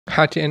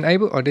how to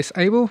enable or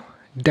disable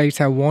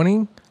data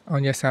warning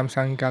on your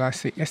Samsung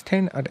Galaxy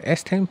S10 or the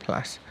S10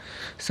 Plus.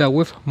 So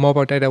with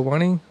mobile data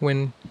warning,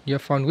 when your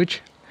phone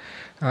reaches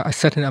a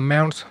certain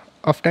amount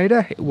of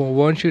data, it will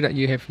warn you that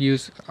you have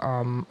used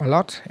a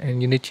lot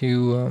and you need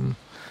to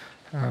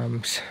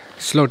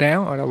slow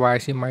down,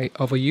 otherwise you might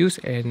overuse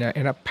and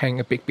end up paying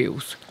a big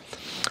bills.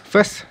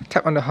 First,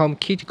 tap on the home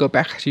key to go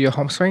back to your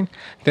home screen,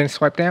 then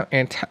swipe down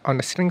and tap on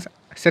the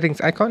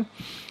settings icon.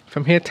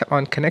 From here, tap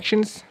on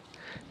connections,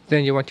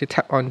 then you want to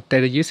tap on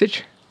data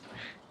usage,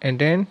 and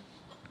then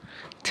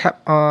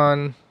tap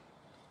on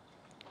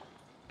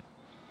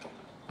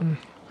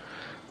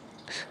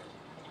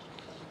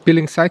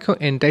billing cycle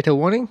and data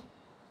warning.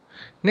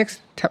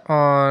 Next, tap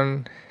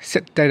on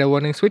set data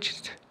warning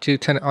switch to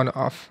turn it on or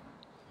off.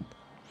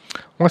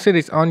 Once it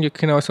is on, you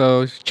can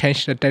also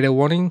change the data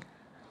warning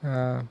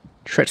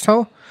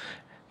threshold.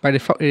 By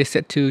default, it is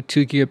set to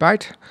 2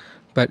 GB,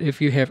 but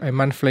if you have a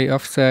monthly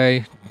of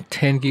say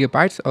 10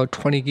 GB or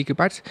 20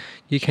 GB,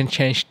 you can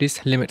change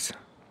these limits.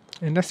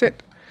 And that's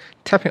it.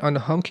 Tapping on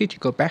the home key to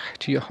go back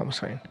to your home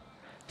screen.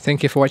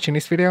 Thank you for watching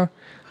this video.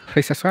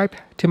 Please subscribe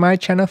to my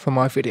channel for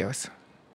more videos.